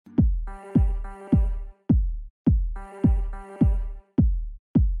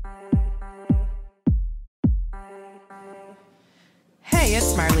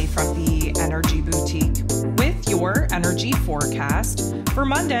Smiley from the Energy Boutique with your energy forecast for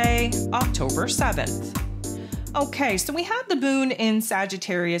Monday, October 7th. Okay, so we had the moon in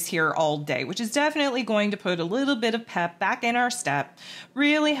Sagittarius here all day, which is definitely going to put a little bit of pep back in our step,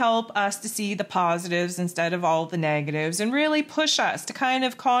 really help us to see the positives instead of all the negatives, and really push us to kind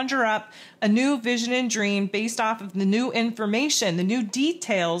of conjure up a new vision and dream based off of the new information, the new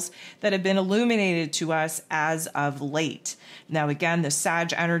details that have been illuminated to us as of late. Now, again, the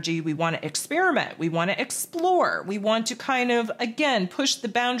Sag energy, we want to experiment, we want to explore, we want to kind of, again, push the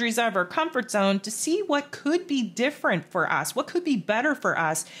boundaries of our comfort zone to see what could be different for us, what could be better for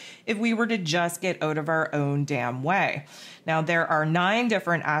us if we were to just get out of our own damn way. Now, there are 9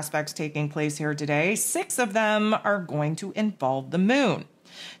 different aspects taking place here today. 6 of them are going to involve the moon.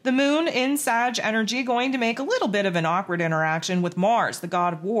 The moon in Sag energy going to make a little bit of an awkward interaction with Mars, the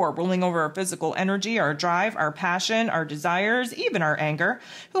god of war, ruling over our physical energy, our drive, our passion, our desires, even our anger,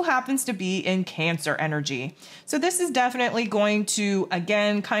 who happens to be in Cancer energy. So this is definitely going to,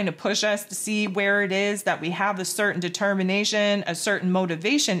 again, kind of push us to see where it is that we have a certain determination, a certain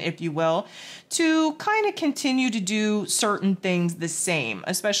motivation, if you will, to kind of continue to do certain things the same,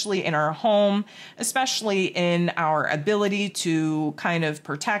 especially in our home, especially in our ability to kind of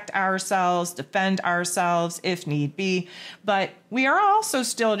protect ourselves, defend ourselves if need be. But we are also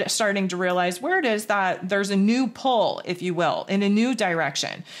still starting to realize where it is that there's a new pull, if you will, in a new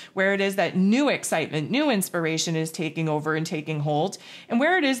direction, where it is that new excitement, new inspiration is taking over and taking hold, and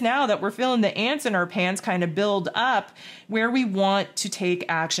where it is now that we're feeling the ants in our pants kind of build up, where we want to take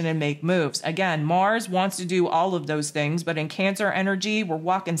action and make moves. Again, Mars wants to do all of those things, but in Cancer energy, we're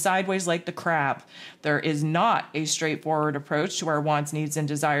walking sideways like the crab. There is not a straightforward approach to our wants, needs, and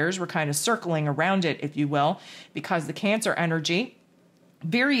desires. We're kind of circling around it, if you will, because the Cancer energy,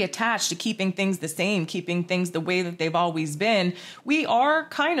 very attached to keeping things the same, keeping things the way that they've always been. We are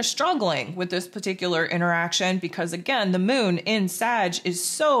kind of struggling with this particular interaction because, again, the moon in Sag is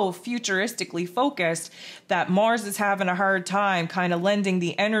so futuristically focused that Mars is having a hard time kind of lending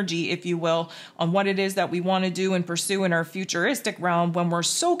the energy, if you will, on what it is that we want to do and pursue in our futuristic realm when we're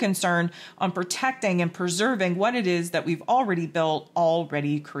so concerned on protecting and preserving what it is that we've already built,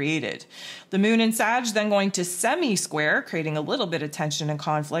 already created. The moon in Sag then going to semi-square, creating a little bit of tension and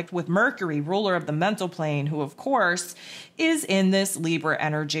conflict with Mercury, ruler of the mental plane, who of course is in this Libra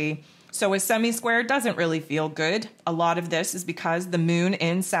energy. So a semi-square doesn't really feel good. A lot of this is because the moon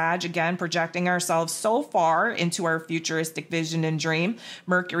in Sag, again, projecting ourselves so far into our futuristic vision and dream.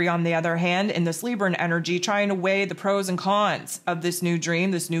 Mercury, on the other hand, in this Libran energy, trying to weigh the pros and cons of this new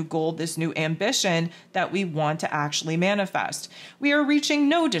dream, this new goal, this new ambition that we want to actually manifest. We are reaching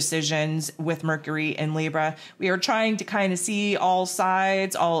no decisions with Mercury in Libra. We are trying to kind of see all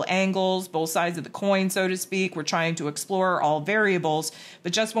sides, all angles, both sides of the coin, so to speak. We're trying to explore all variables,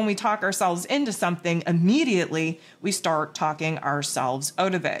 but just when we talk ourselves into something, immediately we start talking ourselves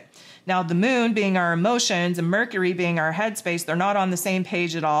out of it. Now, the moon being our emotions and Mercury being our headspace, they're not on the same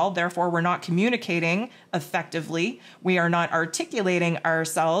page at all. Therefore, we're not communicating effectively. We are not articulating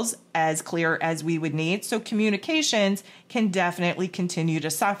ourselves as clear as we would need. So communications can definitely continue to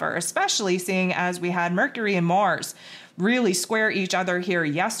suffer, especially seeing as we had Mercury and Mars really square each other here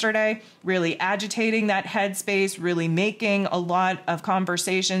yesterday, really agitating that headspace, really making a lot of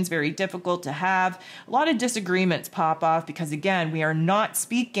conversations very difficult to have. A lot of disagreements pop off because, again, we are not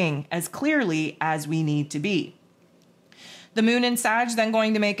speaking as clearly as we need to be. The moon in Sag then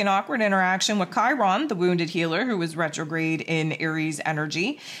going to make an awkward interaction with Chiron, the wounded healer, who is retrograde in Aries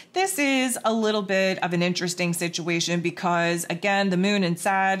energy. This is a little bit of an interesting situation because, again, the moon in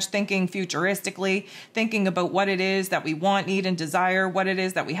Sag, thinking futuristically, thinking about what it is that we want, need, and desire, what it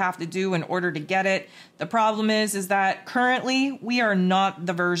is that we have to do in order to get it. The problem is that currently we are not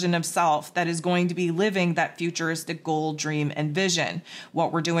the version of self that is going to be living that futuristic goal, dream, and vision.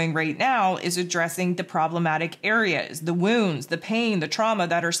 What we're doing right now is addressing the problematic areas, the wounds, the pain, the trauma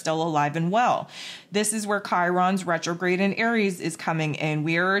that are still alive and well. This is where Chiron's retrograde in Aries is coming in.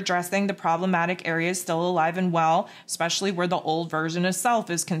 We are addressing the problematic areas still alive and well, especially where the old version of self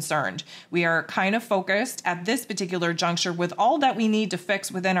is concerned. We are kind of focused at this particular juncture with all that we need to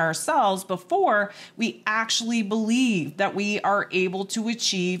fix within ourselves before we actually believe that we are able to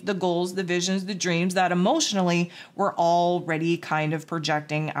achieve the goals, the visions, the dreams that emotionally we're already kind of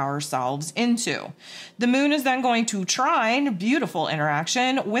projecting ourselves into. The moon is then going to trine, beautiful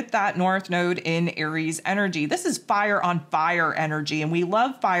interaction, with that north node in Aries energy. This is fire on fire energy, and we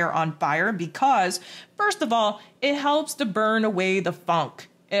love fire on fire because, first of all, it helps to burn away the funk.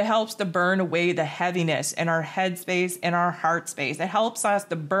 It helps to burn away the heaviness in our head space, in our heart space. It helps us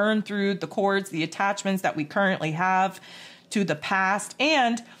to burn through the cords, the attachments that we currently have, to the past,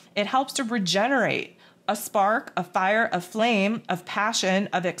 and it helps to regenerate. A spark, a fire, a flame of passion,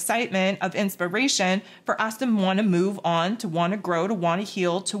 of excitement, of inspiration for us to want to move on, to want to grow, to want to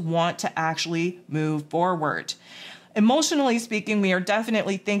heal, to want to actually move forward. Emotionally speaking, we are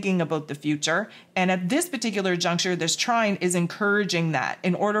definitely thinking about the future. And at this particular juncture, this trine is encouraging that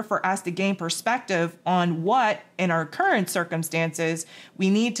in order for us to gain perspective on what, in our current circumstances, we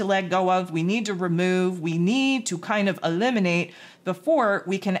need to let go of, we need to remove, we need to kind of eliminate before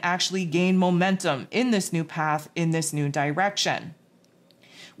we can actually gain momentum in this new path, in this new direction.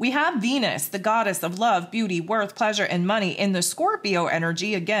 We have Venus, the goddess of love, beauty, worth, pleasure, and money in the Scorpio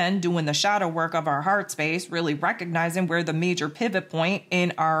energy, again, doing the shadow work of our heart space, really recognizing where the major pivot point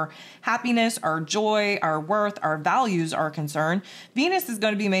in our happiness, our joy, our worth, our values are concerned. Venus is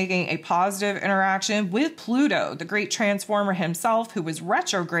going to be making a positive interaction with Pluto, the great transformer himself, who is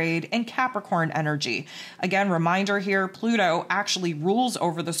retrograde in Capricorn energy. Again, reminder here, Pluto actually rules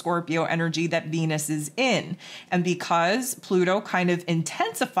over the Scorpio energy that Venus is in. And because Pluto kind of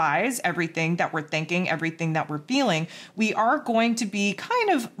intensifies everything that we're thinking, everything that we're feeling, we are going to be kind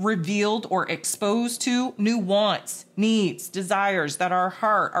of revealed or exposed to new wants, needs, desires that our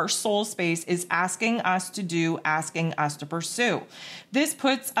heart, our soul space is asking us to do, asking us to pursue. This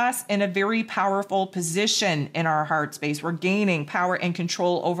puts us in a very powerful position in our heart space. We're gaining power and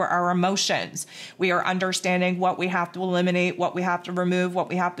control over our emotions. We are understanding what we have to eliminate, what we have to remove, what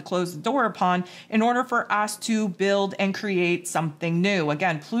we have to close the door upon in order for us to build and create something new.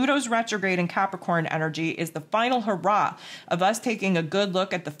 Again, Pluto's retrograde in Capricorn energy is the final hurrah of us taking a good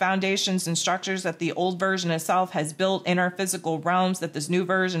look at the foundations and structures that the old version of self has built in our physical realms, that this new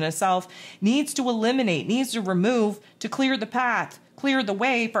version of self needs to eliminate, needs to remove, to clear the path, clear the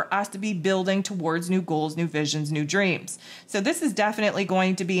way for us to be building towards new goals, new visions, new dreams. So this is definitely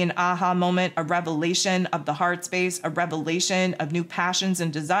going to be an aha moment, a revelation of the heart space, a revelation of new passions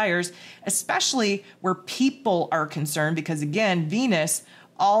and desires, especially where people are concerned, because again, Venus,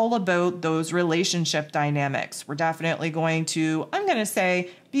 all about those relationship dynamics. We're definitely going to, I'm going to say,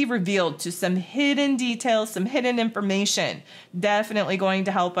 be revealed to some hidden details, some hidden information. Definitely going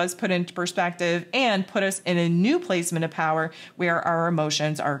to help us put into perspective and put us in a new placement of power where our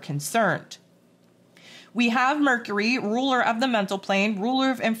emotions are concerned. We have Mercury, ruler of the mental plane,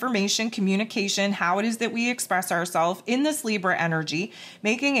 ruler of information, communication, how it is that we express ourselves in this Libra energy,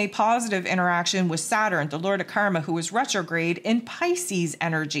 making a positive interaction with Saturn, the Lord of Karma, who is retrograde in Pisces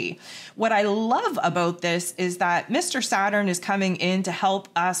energy. What I love about this is that Mr. Saturn is coming in to help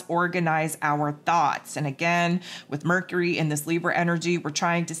us organize our thoughts. And again, with Mercury in this Libra energy, we're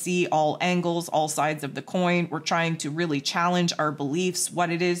trying to see all angles, all sides of the coin. We're trying to really challenge our beliefs,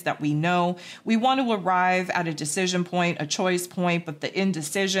 what it is that we know. We want to arrive at a decision point, a choice point, but the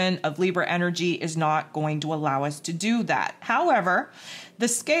indecision of Libra energy is not going to allow us to do that. However, the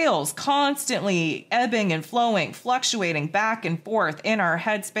scales constantly ebbing and flowing, fluctuating back and forth in our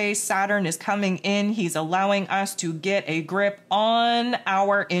headspace. Saturn is coming in. He's allowing us to get a grip on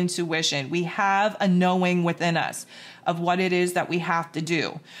our intuition. We have a knowing within us of what it is that we have to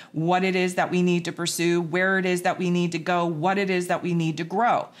do, what it is that we need to pursue, where it is that we need to go, what it is that we need to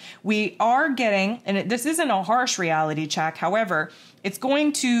grow. We are getting, and this isn't a harsh reality check, however, it's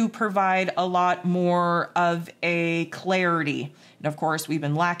going to provide a lot more of a clarity. And of course, we've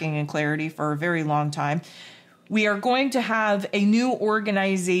been lacking in clarity for a very long time. We are going to have a new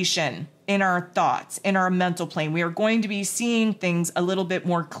organization in our thoughts, in our mental plane. We are going to be seeing things a little bit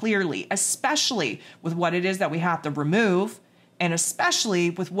more clearly, especially with what it is that we have to remove, and especially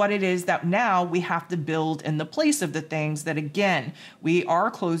with what it is that now we have to build in the place of the things that, again, we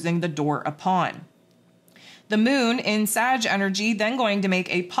are closing the door upon. The moon in Sag energy then going to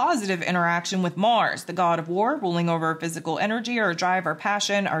make a positive interaction with Mars, the god of war, ruling over our physical energy, our drive, our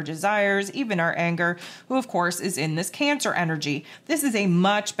passion, our desires, even our anger, who of course is in this Cancer energy. This is a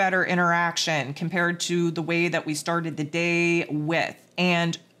much better interaction compared to the way that we started the day with.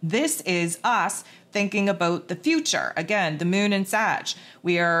 And this is us thinking about the future. Again, the moon in Sag.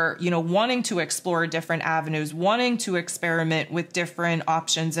 We are, wanting to explore different avenues, wanting to experiment with different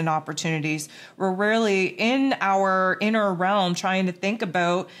options and opportunities. We're really in our inner realm trying to think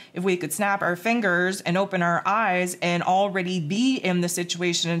about if we could snap our fingers and open our eyes and already be in the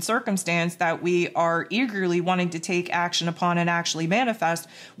situation and circumstance that we are eagerly wanting to take action upon and actually manifest.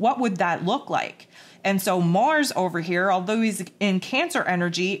 What would that look like? And so Mars over here, although he's in Cancer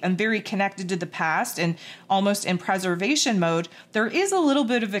energy and very connected to the past, forecast and almost in preservation mode, there is a little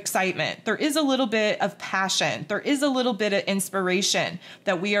bit of excitement. There is a little bit of passion. There is a little bit of inspiration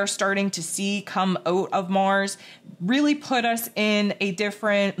that we are starting to see come out of Mars, really put us in a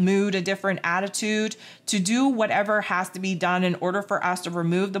different mood, a different attitude to do whatever has to be done in order for us to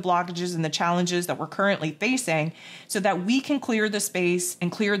remove the blockages and the challenges that we're currently facing so that we can clear the space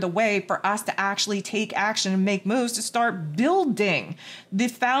and clear the way for us to actually take action and make moves to start building the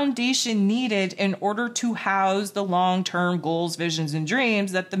foundation needed in order to house the long-term goals, visions, and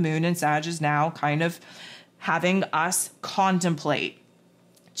dreams that the moon in Sag is now kind of having us contemplate.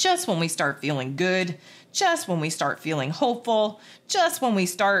 Just when we start feeling good, just when we start feeling hopeful, just when we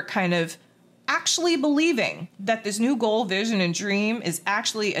start kind of actually believing that this new goal, vision, and dream is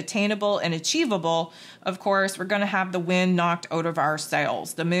actually attainable and achievable, of course, we're going to have the wind knocked out of our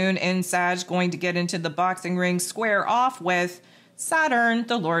sails. The moon in Sag going to get into the boxing ring square off with Saturn,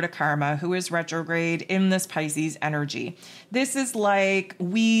 the Lord of Karma, who is retrograde in this Pisces energy. This is like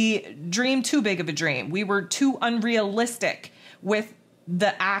we dreamed too big of a dream. We were too unrealistic with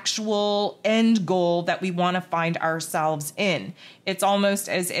the actual end goal that we want to find ourselves in. It's almost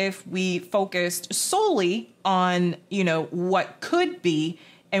as if we focused solely on, what could be,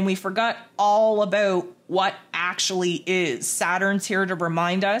 and we forgot all about what actually is. Saturn's here to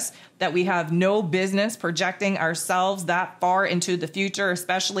remind us that we have no business projecting ourselves that far into the future,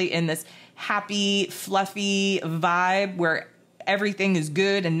 especially in this happy, fluffy vibe where everything is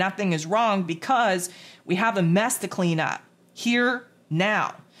good and nothing is wrong, because we have a mess to clean up here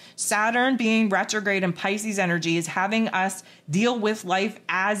now. Saturn being retrograde in Pisces energy is having us deal with life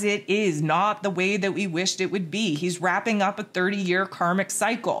as it is, not the way that we wished it would be. He's wrapping up a 30-year karmic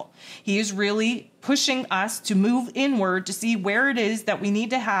cycle. He is really pushing us to move inward to see where it is that we need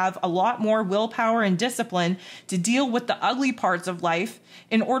to have a lot more willpower and discipline to deal with the ugly parts of life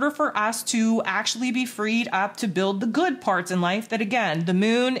in order for us to actually be freed up to build the good parts in life that, again, the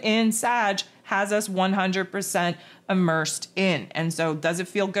moon in Sag has us 100% immersed in. And so does it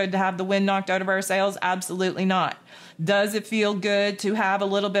feel good to have the wind knocked out of our sails? Absolutely not. Does it feel good to have a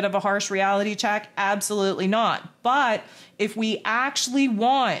little bit of a harsh reality check? Absolutely not. But if we actually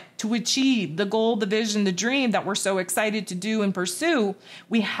want to achieve the goal, the vision, the dream that we're so excited to do and pursue,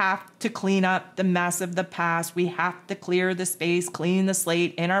 we have to clean up the mess of the past. We have to clear the space, clean the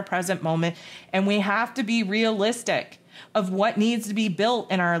slate in our present moment, and we have to be realistic of what needs to be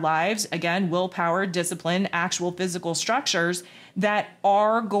built in our lives. Again, willpower, discipline, actual physical structures that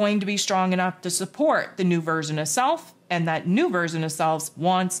are going to be strong enough to support the new version of self and that new version of self's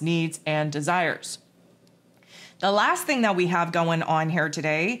wants, needs, and desires. The last thing that we have going on here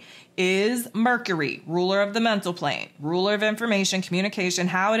today is Mercury, ruler of the mental plane, ruler of information, communication,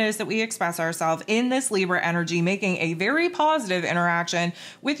 how it is that we express ourselves in this Libra energy, making a very positive interaction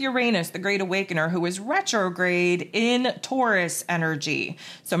with Uranus, the great awakener, who is retrograde in Taurus energy.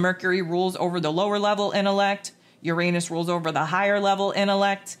 So Mercury rules over the lower level intellect. Uranus rules over the higher level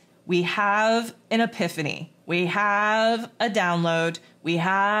intellect. We have an epiphany. We have a download. We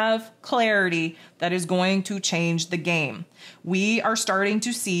have clarity that is going to change the game. We are starting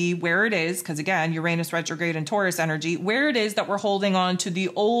to see where it is, because again, Uranus retrograde and Taurus energy, where it is that we're holding on to the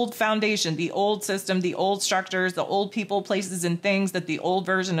old foundation, the old system, the old structures, the old people, places, and things that the old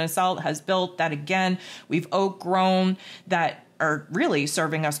version of self has built that, again, we've outgrown, that are really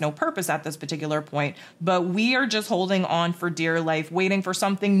serving us no purpose at this particular point. But we are just holding on for dear life, waiting for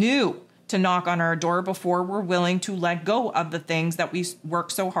something new to knock on our door before we're willing to let go of the things that we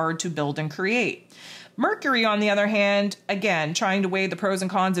work so hard to build and create. Mercury, on the other hand, again, trying to weigh the pros and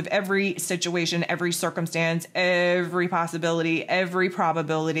cons of every situation, every circumstance, every possibility, every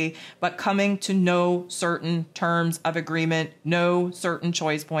probability, but coming to no certain terms of agreement, no certain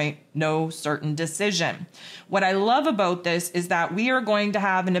choice point, no certain decision. What I love about this is that we are going to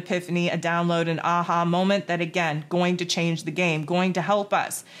have an epiphany, a download, an aha moment that, again, going to change the game, going to help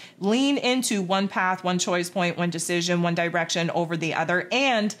us lean into one path, one choice point, one decision, one direction over the other,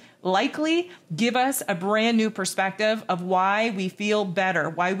 and likely give us a brand new perspective of why we feel better,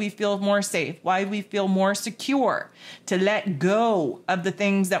 why we feel more safe, why we feel more secure to let go of the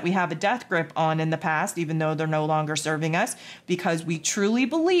things that we have a death grip on in the past, even though they're no longer serving us, because we truly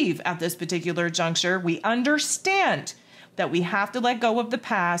believe at this particular juncture, we understand that we have to let go of the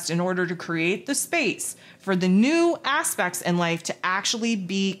past in order to create the space for the new aspects in life to actually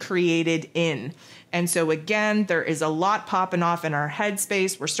be created in. And so again, there is a lot popping off in our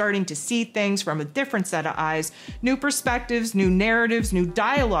headspace. We're starting to see things from a different set of eyes. New perspectives, new narratives, new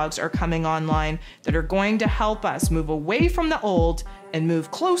dialogues are coming online that are going to help us move away from the old and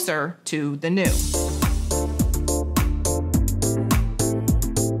move closer to the new.